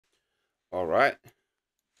All right.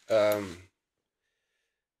 Um,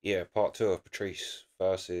 yeah, part two of Patrice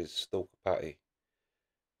versus Stalker Patti,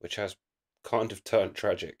 which has kind of turned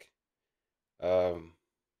tragic. Um,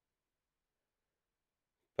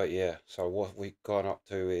 but yeah, so what we've gone up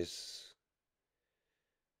to is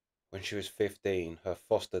when she was 15, her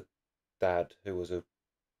foster dad, who was a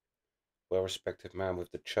well-respected man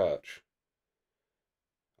with the church.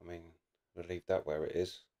 I mean, we'll leave that where it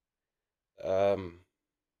is. Um,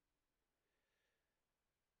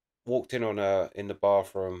 walked in on her in the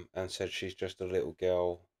bathroom and said she's just a little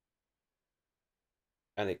girl,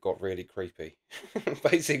 and it got really creepy.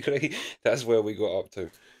 Basically, that's where we got up to.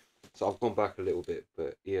 So I've gone back a little bit,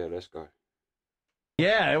 but yeah, let's go.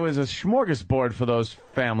 Yeah, it was a smorgasbord for those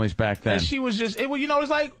families back then. And she was just, it was, you know, it's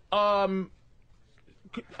like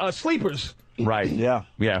sleepers. Right. Yeah.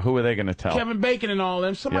 Yeah. Who are they going to tell? Kevin Bacon and all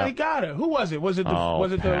them. Somebody got her. Who was it? Was it the?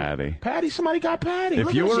 Was it Patti. Patty? Somebody got Patty. If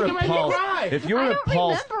Look you at her, were she can make me repulsed, cry. if you were I don't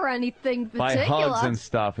repulsed remember anything by particular. hugs and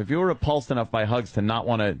stuff, if you were repulsed enough by hugs to not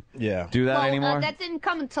want to do that well, anymore, that didn't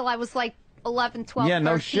come until I was like 11, 12, yeah, 13,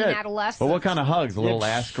 no shit. adolescent. But what kind of hugs? A little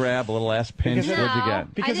ass grab, a little ass pinch? Because What'd you No.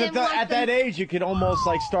 get? Because I at, didn't want at that them- age, you could almost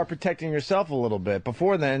like start protecting yourself a little bit.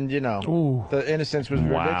 Before then, you know, the innocence was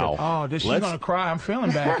ridiculous. Oh, she's gonna cry. I'm feeling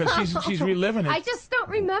bad because she's reliving it. I just don't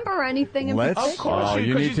remember anything in Of particular. course, Oh,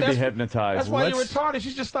 you need to be hypnotized. That's why you're retarded.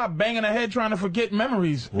 She's just stopped banging her head trying to forget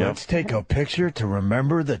memories. Let's take a picture to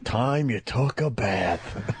remember the time you took a bath.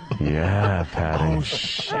 Yeah, Patty. Oh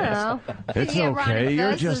shit! I don't know. It's The okay, ironic you're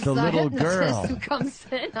is just a the little hypnotist girl. Who comes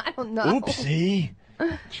in? I don't know. Oopsie.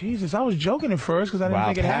 Jesus, I was joking at first because I didn't Wow,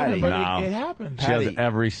 think it happened, but Patty. it happened. She has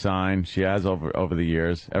every sign. She has over the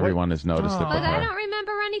years. Everyone has noticed it. But With I her. don't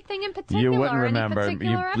remember anything in particular. You wouldn't or remember. Any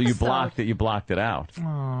particular You episode. blocked it. You blocked it out.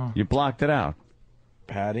 Oh, You blocked it out.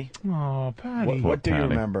 Patty, oh Patty. what do you Patty.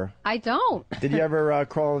 remember? I don't. Did you ever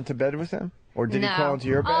crawl into bed with him? Or did no. he crawl into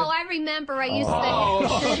your bed? Oh, I remember. I used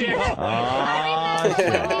Oh shit! I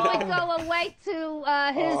remember when we would go away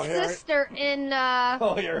to his here it- sister in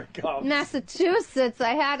Here it comes. Massachusetts.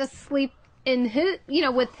 I had to sleep in his,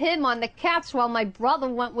 with him on the couch while my brother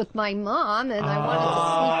went with my mom, and I wanted to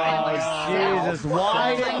sleep by myself. Jesus,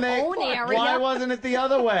 why in my didn't they? own area. Why wasn't it the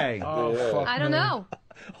other way? Oh, fuck I don't me. know.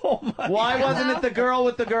 Why wasn't it the girl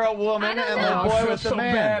with the girl woman I don't and know. the I boy feel with the so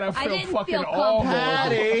man? bad. I I feel didn't fucking feel awful.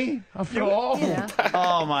 Patty. I feel awful. Yeah.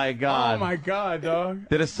 Oh my God. Oh my God, dog.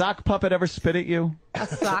 Did a sock puppet ever spit at you? A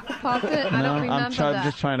sock puppet? I No, don't remember I'm that.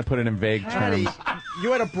 just trying to put it in vague Patty, terms.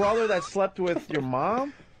 you had a brother that slept with your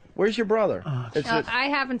mom? Where's your brother? I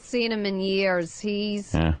haven't seen him in years.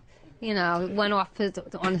 He's, Yeah. went off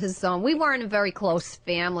on his own. We weren't a very close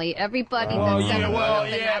family. Everybody that's ever heard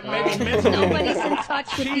of it, maybe mentally. nobody's in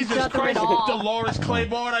touch with Jesus each other Christ, at all. Dolores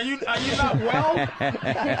Claiborne, are you not well?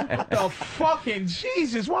 The fucking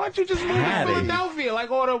Jesus! Why don't you just move to Patty. Philadelphia? Like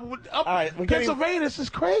up right, we're Pennsylvania, this is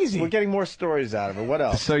crazy. We're getting more stories out of it. What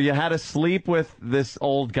else? So you had to sleep with this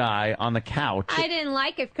old guy on the couch. I didn't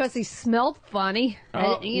like it because he smelled funny.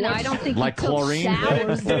 I don't think Like he took chlorine?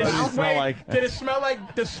 showers. Did it, What does it smell like? Did it smell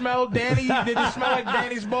like the smell Danny? Did it smell like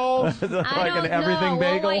Danny's balls? I like don't an everything know.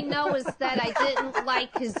 bagel? All I know is that I didn't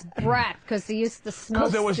like his breath because he used to smoke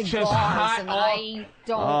 'Cause it was cigars, just hot and all- I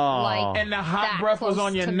don't Oh. like And the hot that breath was close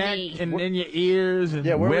on your to neck me. and in your ears. And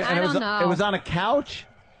Yeah, where was And I it was, don't know. it was on a couch?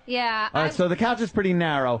 Yeah, All right, so the couch is pretty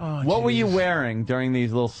narrow. What were you jeez. wearing during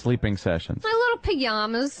these little sleeping sessions? my little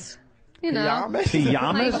pajamas. Pajamas? My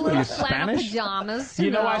Pajamas? Were little you flannel Spanish? pajamas.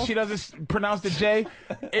 you know why she doesn't pronounce the J?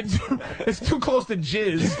 It's too close to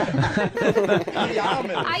jizz.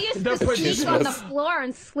 I used The to sleep on the pajamas. floor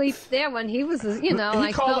and sleep there when he was, He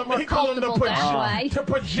I felt more called them comfortable that way. the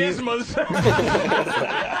pajismas.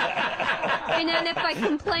 And then if I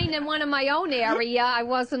complained in one of my own area, I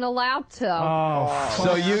wasn't allowed to.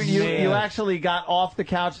 So you man. actually got off the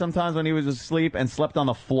couch sometimes when he was asleep and slept on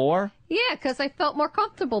the floor? Yeah, because I felt more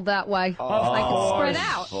comfortable that way. I could spread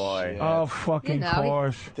out. Boy. Oh, fucking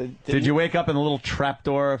course. Did you wake up and the little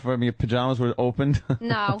trapdoor from your pajamas were opened?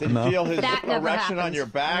 No. Did you feel his That never erection on happened. your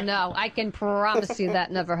back? No, I can promise you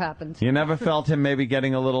that never happened. You never felt him maybe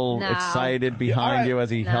getting a little No. excited behind Alright. you as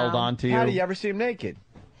he No. held on to you? Patty, you ever see him naked?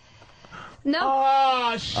 No.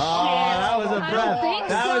 Oh, shit. Oh, that was a I breath. don't think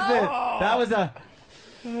That so. was it. That was a.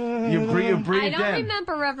 You breathed I don't in.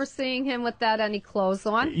 remember ever seeing him without any clothes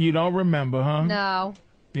on. You don't remember, huh? No.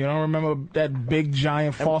 You don't remember that big,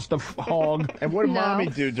 giant Foster hog? And what did No. Mommy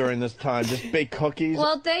do during this time? Just bake cookies?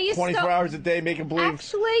 Well, they used 24 to... hours a day, making believe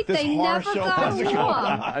Actually, this they horror never show got wasn't going along.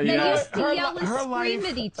 on. They Yeah. used to Her yell and her scream life-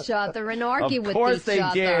 at each other and argue with course each they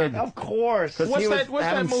other. did. Of course. What's he was that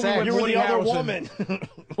having movie sex. with You were Woody the other Harrelson? woman.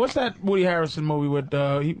 What's that Woody Harrelson movie with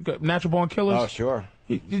Natural Born Killers? Oh, sure.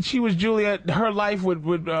 She was Juliet. Her life with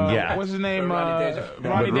Yeah. what's his name? Rodney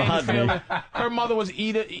Rodney Rodney. Dangerfield. Her mother was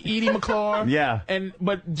Edie McClure. Yeah.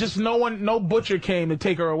 But just no butcher came to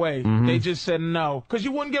take her away. They just said no, because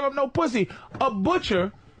you wouldn't give up no pussy. A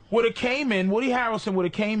butcher would have came in. Woody Harrelson would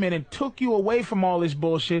have came in and took you away from all this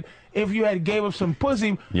bullshit if you had gave up some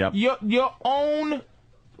pussy. Yep. Your own.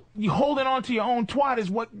 You holding on to your own twat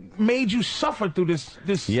is what made you suffer through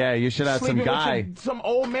this. Yeah, you should have some sleeping with guy. some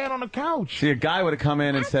old man on the couch. See, a guy would have come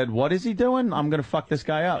in and said, "What is he doing? I'm gonna fuck this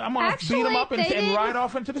guy up." I'm gonna beat him up and ride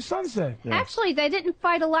off into the sunset. Actually, they didn't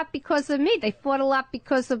fight a lot because of me. They fought a lot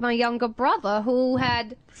because of my younger brother, who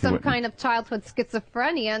had some kind of childhood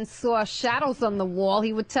schizophrenia and saw shadows on the wall.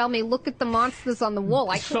 He would tell me, "Look at the monsters on the wall."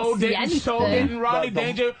 I couldn't see anything. So didn't Rodney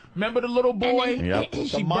Danger. Remember the little boy? Yep. She The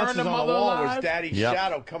burned monsters the on the mother wall alive. was Daddy's Yep.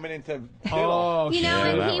 shadow coming into Oh, You know, Yeah,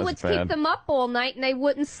 and that he was would bad. keep them up all night, and they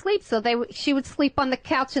wouldn't sleep. So she would sleep on the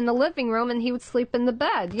couch in the living room, and he would sleep in the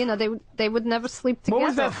bed. You know, they would never sleep together. What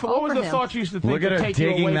was that? What was over the him. thought you used to think Look at to her take you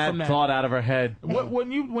digging away that from that? thought out of her head.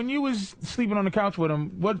 When you was sleeping on the couch with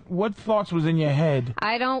him, what thoughts was in your head?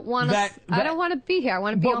 I don't want to. That- I don't want to be here. I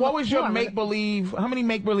want to be But on what the was floor. your make believe? How many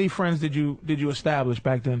make believe friends did you establish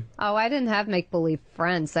back then? Oh, I didn't have make believe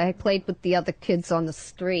friends. I played with the other kids on the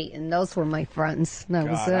street, and those were my friends. That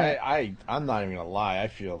was God, it. I'm not even gonna lie. I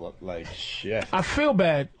feel like shit. I feel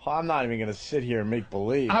bad. I'm not even gonna sit here and make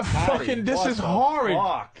believe. This what is the horrid.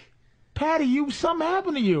 Fuck. Patty, something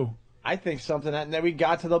happened to you. I think something and then we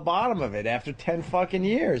got to the bottom of it after 10 fucking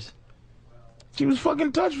years. She was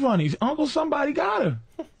fucking touch funnies. Uncle somebody got her.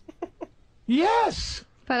 Yes.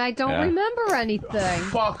 But I don't Yeah. remember anything.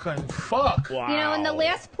 Fucking fuck. You know, in the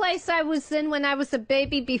last place I was in when I was a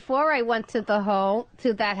baby before I went to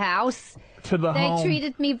that house, To the they home.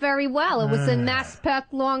 treated me very well. It was in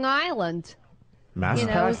Massapequa, Long Island. You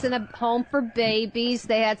know, it was in a home for babies.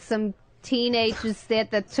 They had some teenagers there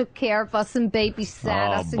that took care of us and babysat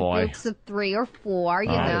us in boy. groups of 3 or 4,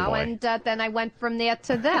 you know, boy. and then I went from there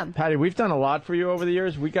to them. Patty, we've done a lot for you over the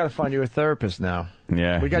years. We got to find you a therapist now.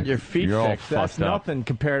 Yeah. We got your feet You're all fixed. That's fucked up. nothing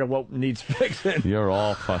compared to what needs fixing. You're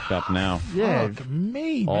all fucked up now. Yeah. Fuck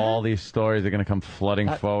me, man. All these stories are going to come flooding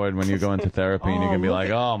forward when you go into therapy, and you're going to be look like,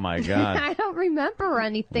 at- "Oh my god." I don't remember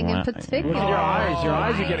anything in Wow. particular. Look at your eyes. Your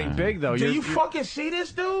eyes are getting big, though. Do You're- you fucking see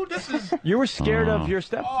this, dude? This is. You were scared of your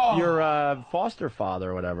Oh. your foster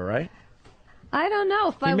father or whatever, right? I don't know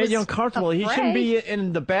if I He was made you uncomfortable. He shouldn't be afraid.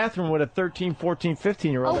 in the bathroom with a 13, 14,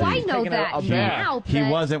 15-year-old. Oh, I know that now. He but-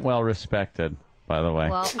 wasn't well respected, by the way.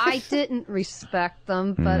 Well, I didn't respect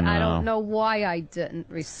them, but I don't know why I didn't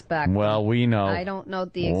respect them. Well, we know. I don't know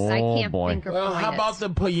the I Oh, can't boy. think of Well, how it. about the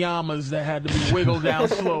pajamas that had to be wiggled down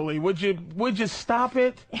slowly? Would you stop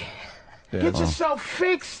it? Get yourself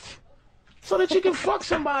fixed so that you can fuck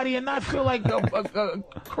somebody and not feel like a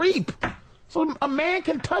creep. So a man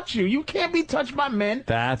can touch you. You can't be touched by men.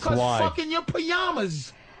 That's 'cause why. fucking your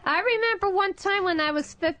pajamas. I remember one time when I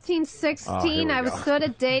was 15, 16, I was sort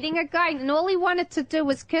of dating a guy, and all he wanted to do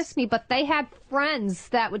was kiss me, but they had friends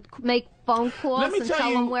that would make phone calls Let me and tell tell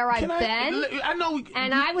you. them where I've can been. I know.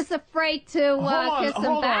 And I was afraid to kiss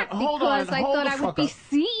him back because I thought I would be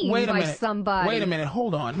seen by somebody. Wait a minute.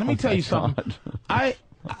 Hold on. Let me tell you something.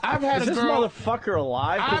 I've had Is a this girl. motherfucker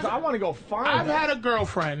alive? Because I want to go find I've him. had a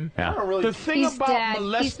girlfriend. Yeah. I don't really. The thing He's about dead. He's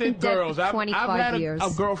molested been dead girls, for I've 25 had years.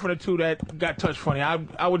 a girlfriend or two that got touched funny.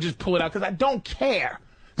 I would just pull it out because I don't care.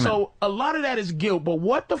 So a lot of that is guilt. But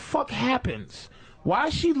what the fuck happens? Why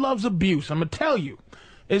she loves abuse, I'm going to tell you,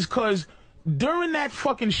 is because during that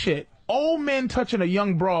fucking shit, old men touching a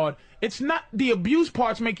young broad, it's not the abuse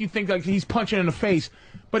parts make you think like he's punching in the face,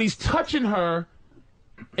 but he's touching her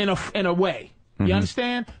in a way. You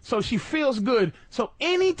understand? So she feels good. So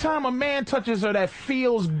anytime a man touches her that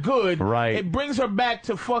feels good, Right. it brings her back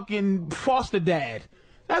to fucking foster dad.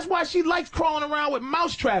 That's why she likes crawling around with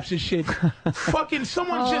mouse traps and shit. Fucking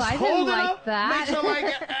someone Oh, just I didn't holding like her that. makes her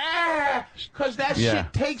like, because that Yeah.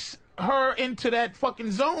 shit takes her into that fucking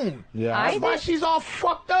zone. Yeah, I That's why she's all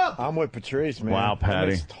fucked up. I'm with Patrice, man. Wow, That Patty.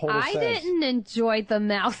 makes total I sense. didn't enjoy the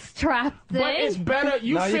mousetrap thing. But it's better.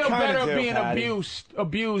 You No, you feel kinda better do, being Patty.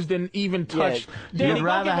 abused than even touched. Yeah, Danny, You'd go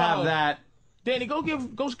rather give a have hug. that. Danny, go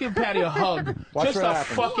give Patty a hug. Watch Just what a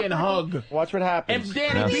happens. fucking hug. Watch what happens. And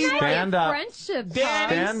Danny, Now be stand up. Friendship.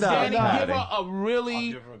 Danny, Stand up, Danny, Patty. give her a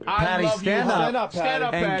really Patty, I love stand you up. hug. Stand up, Stand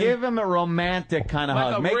up, And Patty. give him a romantic kind of Like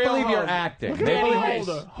a hug. Make real believe you're hug. acting. Danny, Make believe, hold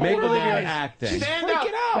her. make Hold her believe you're nice. acting. Stand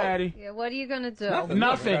freaking up, out. Patty. Yeah, what are you gonna do?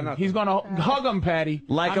 Nothing. He's gonna hug him, Patty.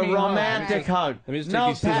 Like I a mean, romantic hug. Let me just take No,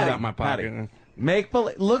 these scissors Patty. out my pocket. Patty.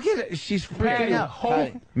 Look at it. She's freaking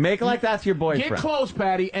out. Make like that's your boyfriend. Get close,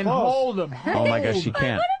 Patty, and hold him. Oh my gosh, she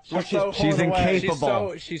can't. She's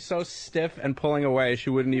incapable. She's so stiff and pulling away, she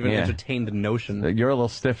wouldn't even entertain the notion. You're a little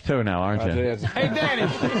stiff too now, aren't you? Hey, Danny.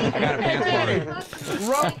 I got a pants party.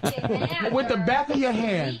 Rub with the back of your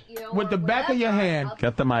hand. With the back of your hand.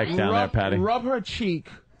 Get the mic down there, Patty. Rub her cheek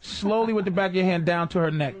slowly with the back of your hand down to her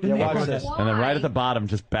neck. Yeah, watch this. And then right at the bottom,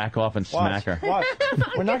 just back off and smack her. Watch.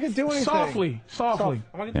 We're not gonna do anything. Softly.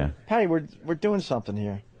 Yeah. Patty, we're doing something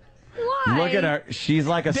here. Why? Look at her. She's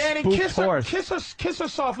like a Danny, spooked horse. kiss her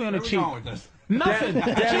softly on the cheek. Nothing.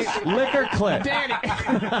 Danny, lick her clit.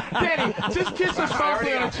 Danny, just kiss her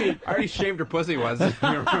softly on the cheek. I already shaved her pussy once. You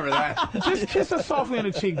remember that? Just kiss her softly on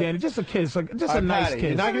the cheek, Danny. Just a kiss. Just a nice Patty, kiss.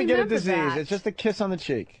 you're not gonna get a Remember disease. that. It's just a kiss on the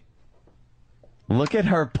cheek. Look at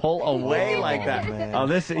her pull away like that. man. Oh,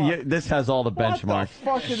 this has all the benchmarks. What the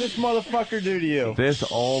fuck did this motherfucker do to you? This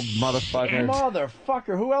old motherfucker.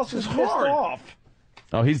 Motherfucker, who else is pissed hard. off?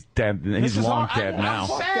 Oh, he's dead. He's long dead now. I'm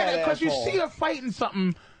sad that because you asshole. see her fighting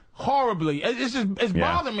something horribly. It's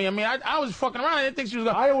bothering me. I mean, I was fucking around. I didn't think she was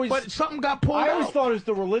going. But something got pulled out. I always thought it was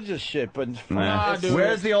the religious shit, but Nah, dude.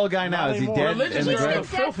 Where's the old guy now? Is he Not dead anymore. in the Religious grave?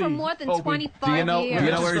 He's been dead for more than 25 Do you know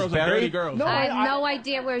years. where he's buried? No, I have no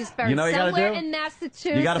idea where he's buried. You know what you gotta Somewhere do? in Massachusetts.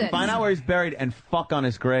 You got to find out where he's buried and fuck on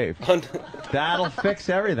his grave. That'll fix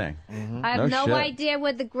everything. I have no shit. idea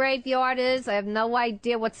where the graveyard is. I have no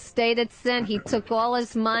idea what state it's in. He took all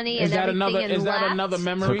his money Is and that everything and is left. that another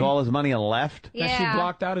memory Took all his money and left. Yeah. that she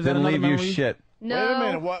blocked out? Is that Didn't another leave you memory? shit. No. Wait a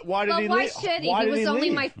minute. Why did he why leave? should he? Why He did was he only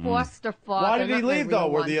leave? my foster father. Why did he not my leave though?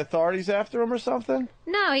 real Were one. the authorities after him or something?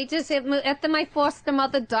 No, he just after my foster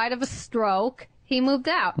mother died of a stroke, he moved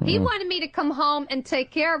out. He wanted me to come home and take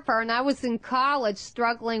care of her, and I was in college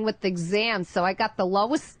struggling with exams, so I got the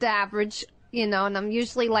lowest average, and I'm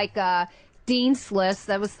usually like a dean's list.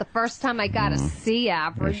 That was the first time I got a C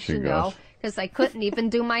average, she goes. because I couldn't even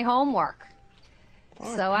do my homework.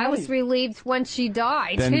 So I was relieved when she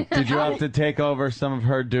died. Then did you have to take over some of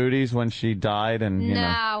her duties when she died? And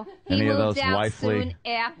No, he any of moved those out wifely? soon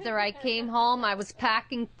after I came home. I was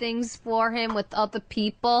packing things for him with other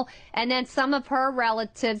people, and then some of her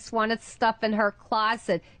relatives wanted stuff in her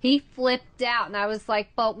closet. He flipped out, and I was like,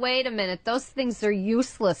 but wait a minute, those things are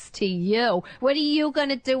useless to you. What are you going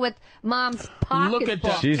to do with Mom's pocketbook? Look at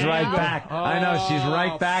that. She's right Yeah. back. I know, she's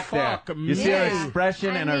right back there. fuck You see her me.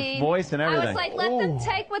 expression and her voice and everything. I was like, let them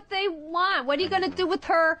take what they want. What are you going to do with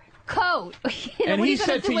her coat? And what are he you said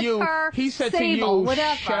gonna to do with you, her he said to sable, you,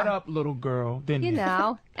 whatever. shut up, little girl, didn't he?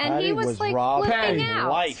 And Patty he was was like robbed flipping of out.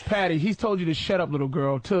 life. Patty, he's told you to shut up, little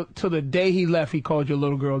girl. Till the day he left, he called you a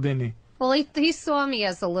little girl, didn't he? Well, he saw me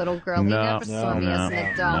as a little girl. He never saw me as an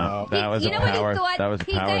adult. No, that was a power. That was a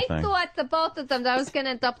power they thing. thought, the both of them, that I was going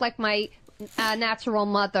to end up like my natural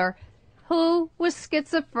mother, who was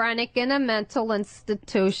schizophrenic in a mental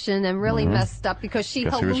institution and really messed up because she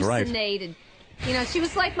Guess he was right. hallucinated. She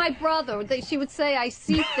was like my brother. She would say, I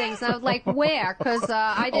see things. And I was like, where? Because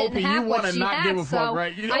I didn't Opie, have you what wanna she not had, give a fuck, so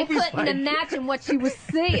right? I Opie's couldn't like- imagine what she was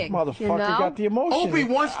seeing. Motherfucker got the emotion. Opie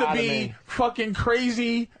wants to out of be me. fucking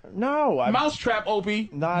crazy. No, Mousetrap, Opie.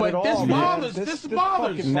 Not but at all, this man. bothers. This This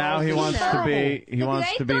bothers. fucking Now he wants to be. He wants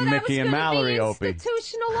They to be thought I Mickey was and gonna Mallory. be Opie.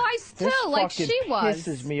 institutionalized This too, like fucking she was.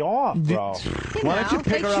 pisses me off, bro. Why don't you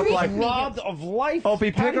pick her up treat like me. Robbed of life. Opie?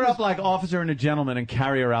 Pick Patty her was- up like Officer and a Gentleman and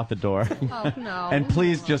carry her out the door. Oh no! And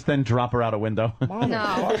please just then drop her out a window.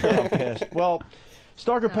 Motherfucker, I'm pissed. Well,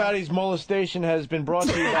 Stalker Patty's molestation has been brought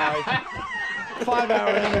to you by 5 Hour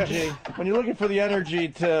Energy. When you're looking for the energy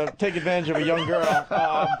to take advantage of a young girl,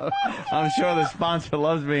 I'm sure the sponsor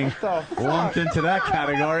loves being lumped into that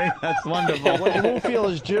category. That's wonderful. when you won't feel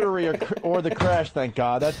as jittery or the crash, thank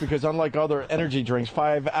God. That's because unlike other energy drinks,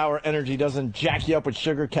 5 Hour Energy doesn't jack you up with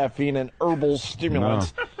sugar, caffeine, and herbal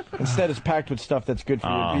stimulants. Instead, it's packed with stuff that's good for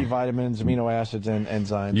your B vitamins, amino acids, and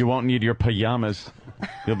enzymes. You won't need your pajamas.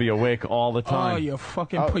 You'll be awake all the time. Oh, your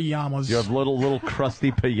fucking pajamas. You have little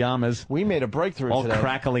crusty pajamas. We made a breakthrough All today.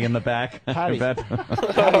 crackly in the back. Patty. I bet.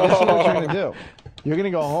 Patty, this is what you're going to do. You're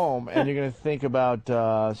going to go home and you're going to think about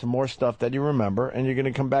some more stuff that you remember, and you're going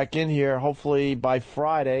to come back in here hopefully by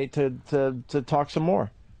Friday to talk some more.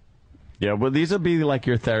 Yeah, well, these will be like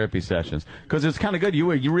your therapy sessions. Because it's kind of good. You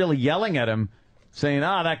were really yelling at him, saying,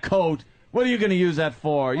 that coat, what are you going to use that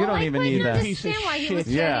for? You don't even need that. I couldn't understand why he was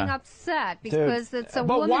getting upset, because it's a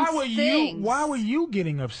But woman's why were thing. Why were you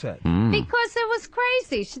getting upset? Because it was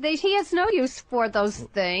crazy. He has no use for those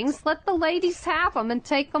things. Let the ladies have them and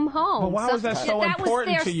take them home. But why was that so that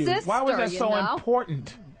important was their to you? Sister, Why was that so you know?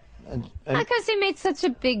 important? Because he made such a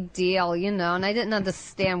big deal, you know, and I didn't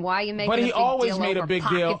understand why you made. But a he big always deal made a over big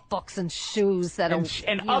deal. Pocketbooks and shoes that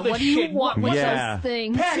and other what do shit. you want with those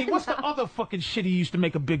things? Patty, what's the other fucking shit he used to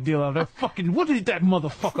make a big deal of? That fucking what is that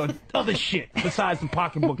motherfucker? Other shit besides the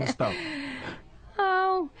pocketbook and stuff.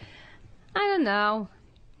 Oh, I don't know.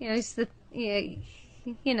 You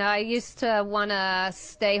know, I used to want to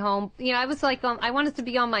stay home. You know, I was like, I wanted to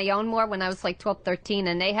be on my own more when I was like 12, 13,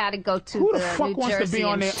 and they had to go to Who the New fuck wants Jersey to be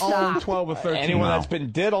on their shop. own 12 or 13? Anyone that's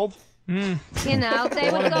been diddled. You know, they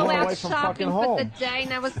would go away out from shopping fucking for the home. day,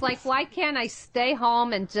 and I was like, why can't I stay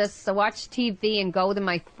home and just watch TV and go to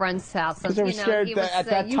my friend's house? Because they were scared he would that at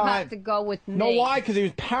say, that you time. have to go with me. No, why? Because he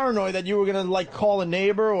was paranoid that you were gonna like call a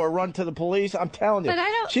neighbor or run to the police. I'm telling you. But I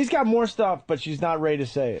don't- She's got more stuff, but she's not ready to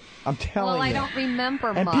say it. I'm telling Well, you. I don't remember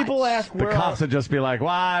And much. people ask The where. cops would just be like,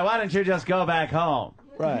 why don't you just go back home?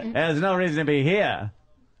 Right. There's no reason to be here.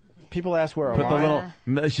 People ask where. Put the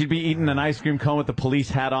little. She'd be eating an ice cream cone with the police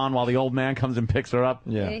hat on while the old man comes and picks her up.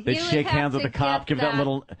 Yeah. You They would shake have hands with to the cop, get give that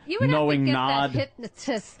little you would knowing have to get nod. That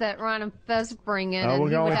hypnotist that Ron and Fez bring in, Oh, and we're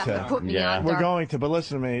he would going have to. to put me Yeah. under. We're going to, but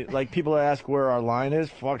listen to me. Like people ask where our line is.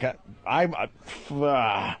 Fuck.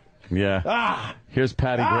 Yeah. Here's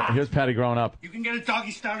Patty. Here's Patty growing up. You can get a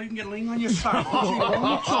doggy style, you can get laying on your side. Those are your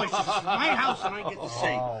only choices. This is my house and I get to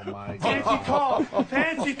say. Oh my God.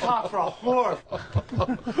 Fancy talk for a whore.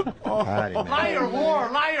 Patty, man. Liar,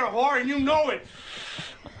 whore, and you know it.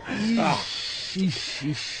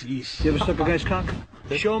 You ever suck a guy's cock?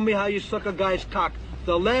 Show me how you suck a guy's cock.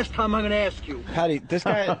 The last time I'm going to ask you. Patty, this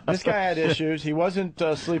guy had issues. He wasn't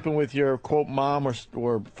sleeping with your quote mom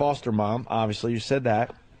or foster mom. Obviously, you said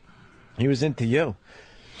that. He was into you,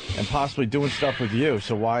 and possibly doing stuff with you.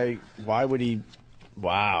 So why would he?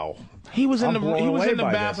 Wow. He was in I'm blown away the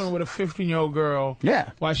by bathroom with a 15-year-old girl. Yeah.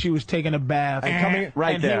 While she was taking a bath. And coming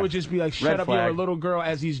right and there. he would just be like, "Shut Red up, you're a flag. little girl,"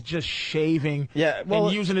 as he's just shaving. Yeah, well-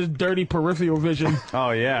 and using his dirty peripheral vision.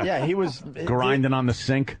 Oh yeah. Yeah, he was Grinding on the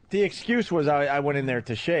sink. The excuse was I went in there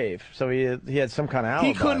to shave, so he had some kind of alibi.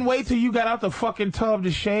 He couldn't wait till you got out the fucking tub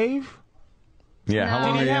to shave. Yeah. How No.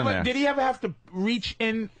 long Did were he, you in there? did he ever have to reach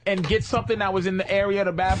in and get something that was in the area of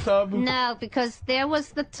the bathtub? No, because there was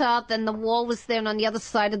the tub, and the wall was there, and on the other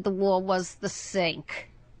side of the wall was the sink.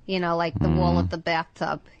 You know, like the wall of the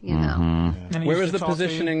bathtub, you know. And he Where used was to the talk to you?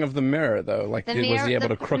 positioning of the mirror, though? Like, The was he able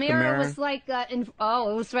to crook the mirror? was like, it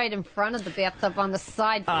was right in front of the bathtub on the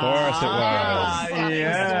side. Of course it was.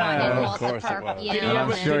 yeah. Of course it was. You Did he know,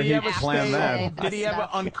 ever, I'm sure did he he ever planned stay- that. Did he ever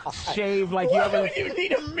unshave like you ever? You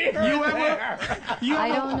need a mirror. I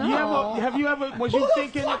don't know. Have you ever? Was you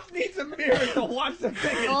thinking? needs a mirror to watch the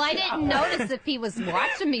thing? Well, I didn't notice if he was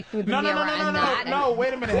watching me through the No, mirror no, no, no, or no, not. no.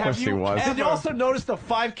 Wait a minute. Have course he you was. ever? Did you also notice the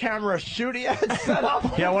 5-camera shoot he had set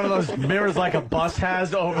up? Yeah, one of those mirrors like a bus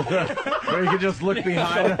has over the where you can just look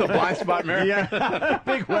behind The blind spot mirror? Yeah,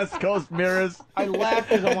 big West Coast mirrors. I laughed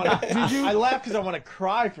because I want to. I laughed because I want to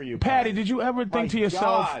cry for you, Patty, did you ever My think to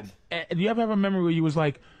yourself? God. Do you ever have a memory where you was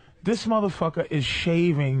like, "This motherfucker is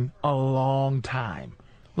shaving a long time"?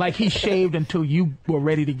 Like he shaved until you were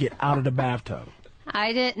ready to get out of the bathtub.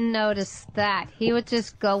 I didn't notice that. He would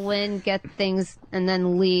just go in, get things, and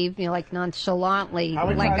then leave, you know, like nonchalantly, How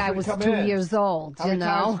many like times I would he was come 2 in? years old, How you many know?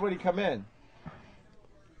 times would he come in?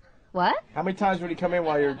 What? How many times would he come in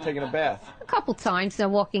while you're taking a bath? A couple times they're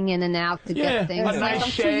walking in and out to Yeah, get things. a Like nice I'm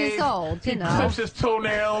shave. 2 years old, you He know. clips his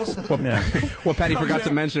toenails. What Patty forgot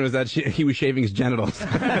to mention was that he was shaving his genitals.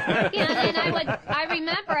 Yeah, and I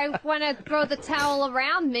remember I want to throw the towel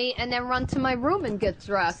around me and then run to my room and get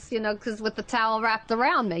dressed, you know, because with the towel wrapped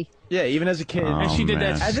around me. Yeah, even as a kid. Oh, And she did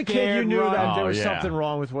man. that. As a kid, you knew scared that run. there was yeah. something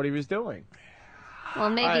wrong with what he was doing. Well,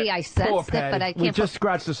 maybe I poor sensed it, Patty. but I We can't. just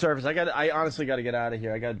scratched the surface. I honestly got to get out of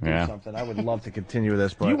here. I got to do Yeah. something. I would love to continue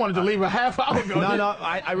this, but You wanted to leave a half hour ago. no,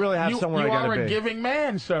 I really have somewhere you I got are to a be. giving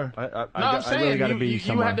man, sir. I I'm saying really got to be you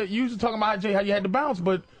somewhere. had to. You was talking about how you had to bounce,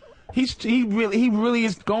 but he really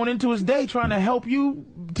is going into his day trying to help you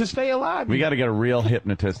to stay alive. We got to get a real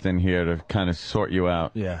hypnotist in here to kind of sort you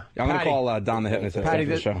out. Yeah, I'm going to Patty, call Don the hypnotist Patty,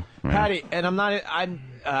 after the show. Patty, and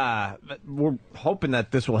we're hoping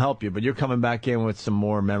that this will help you, but you're coming back in with some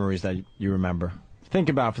more memories that you remember. Think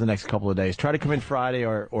about for the next couple of days. Try to come in Friday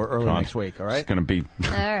or early Come on. next week, all right? It's going to be.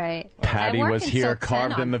 All right. Patty I work was here, until 10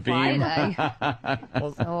 carved in on the beam.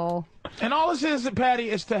 Friday. So, And all this is, Patty,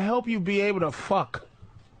 is to help you be able to fuck.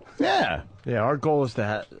 Yeah. Yeah, our goal is to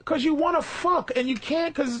have. Because you want to fuck, and you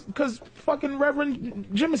can't because fucking Reverend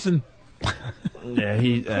Jimison. Yeah,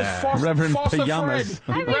 he. Reverend Foster Pajamas.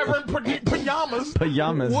 Fred, Reverend Pajamas.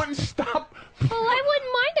 Pajamas. Wouldn't stop. Well, I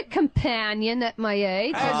wouldn't mind a companion at my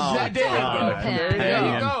age. There you go.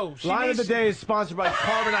 There you go. Line of the day is sponsored by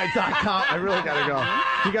Carbonite.com. I really gotta go.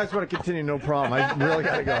 If you guys want to continue, no problem. I really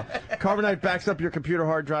gotta go. Carbonite backs up your computer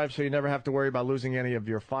hard drive so you never have to worry about losing any of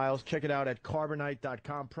your files. Check it out at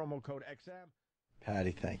Carbonite.com. Promo code XM.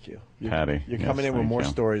 Patty, thank you. Patty, You're coming in with more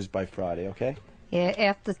stories by Friday, okay? Yeah,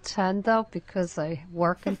 after 10 though, because I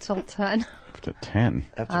work until 10. After 10.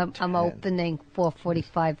 I'm opening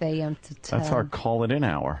 4:45 a.m. to 10. That's our call it in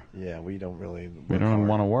hour. Yeah, we don't really. We don't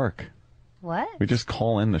want to work. What? We just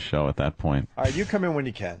call in the show at that point. All right, you come in when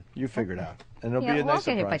you can. You figure it out, and it'll be a I'll nice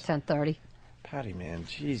get here by surprise. 10:30. Patty, man,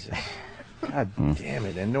 Jesus, God damn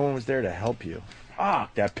it, and no one was there to help you. Ah,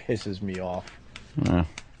 that pisses me off.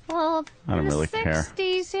 Well, I don't in the really care.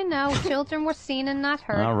 60s, you know, children were seen and not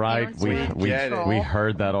heard. All right, Parents were in we control.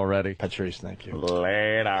 heard that already. Patrice, thank you.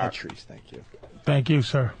 Later. Patrice, thank you. Thank you,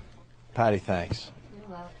 sir. Patty, thanks.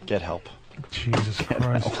 Get help. Jesus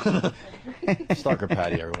Christ. Stalker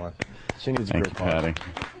Patty, everyone. She needs a Thank grip you, on. Patty.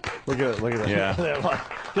 Look at that. Yeah.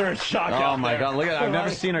 They're in shock. Oh out my there. God! Look at I've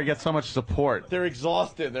never seen her get so much support. They're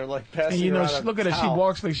exhausted. They're like passing. And you know, around a look at her. She towel.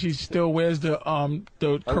 walks like she still wears the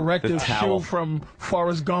corrective The towel. shoe from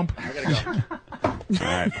Forrest Gump. I gotta go.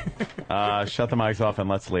 All right. Shut the mics off and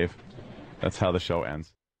let's leave. That's how the show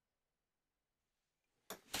ends.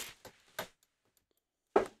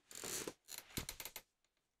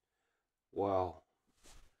 Wow.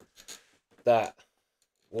 That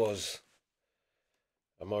was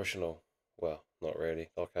emotional. Well, not really.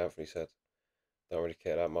 Like Anthony said, don't really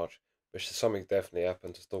care that much. But something definitely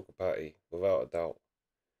happened to Stalker Patti, without a doubt.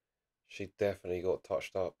 She definitely got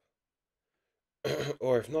touched up.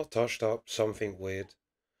 Or if not touched up, something weird.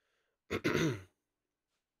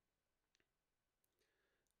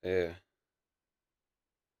 Yeah.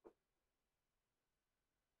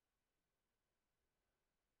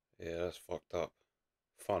 Yeah, that's fucked up.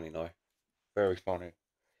 Funny, no? Very funny.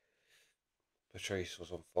 Patrice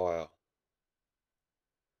was on fire.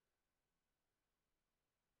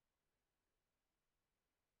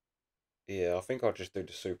 Yeah, I think I'll just do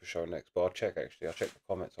the Super Show next, but I'll check actually. I'll check the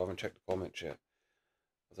comments. I haven't checked the comments yet.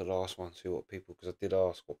 The last one, see what people, because I did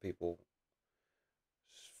ask what people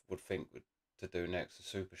would think to do next, the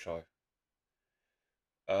Super Show.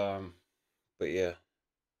 But yeah,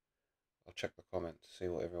 I'll check the comments, see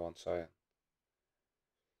what everyone's saying.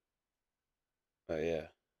 But yeah,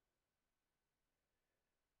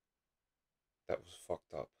 that was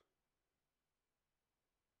fucked up.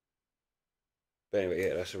 But anyway,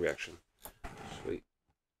 yeah, that's a reaction.